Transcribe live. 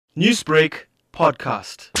Newsbreak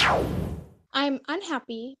podcast. I'm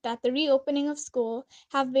unhappy that the reopening of school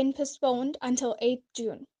have been postponed until 8th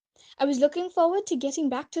June. I was looking forward to getting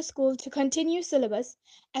back to school to continue syllabus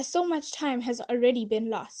as so much time has already been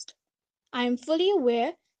lost. I am fully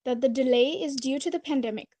aware that the delay is due to the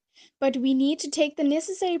pandemic, but we need to take the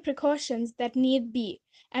necessary precautions that need be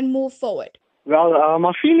and move forward. Well,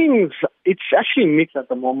 my feelings, it's actually mixed at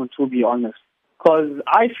the moment, to be honest. Because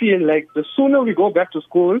I feel like the sooner we go back to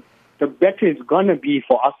school, the better it's going to be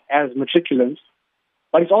for us as matriculants.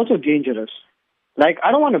 But it's also dangerous. Like,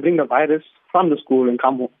 I don't want to bring the virus from the school and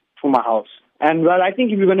come to my house. And, well, I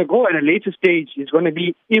think if you're going to go at a later stage, it's going to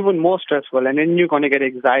be even more stressful. And then you're going to get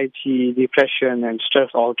anxiety, depression, and stress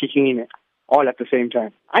all kicking in all at the same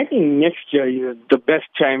time. I think next year is the best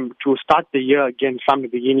time to start the year again from the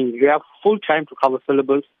beginning. You have full time to cover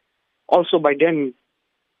syllabus. Also, by then,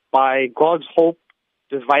 by God's hope,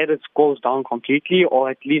 this virus goes down completely or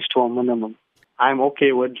at least to a minimum. I'm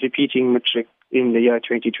okay with repeating matric in the year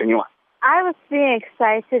 2021. I was really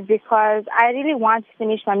excited because I really want to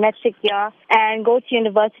finish my metric year and go to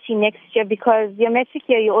university next year because your metric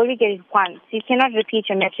year, you only get it once. You cannot repeat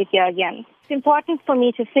your metric year again. It's important for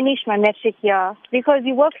me to finish my metric year because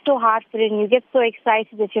you work so hard for it and you get so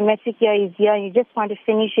excited that your metric year is here and you just want to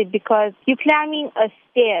finish it because you're climbing a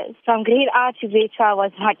stairs from grade R to grade 12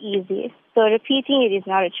 was not easy. So repeating it is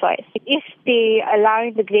not a choice. If they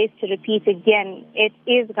allowing the grades to repeat again, it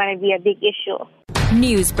is going to be a big issue.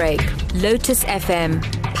 Newsbreak, Lotus FM,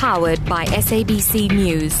 powered by SABC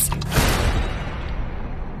News.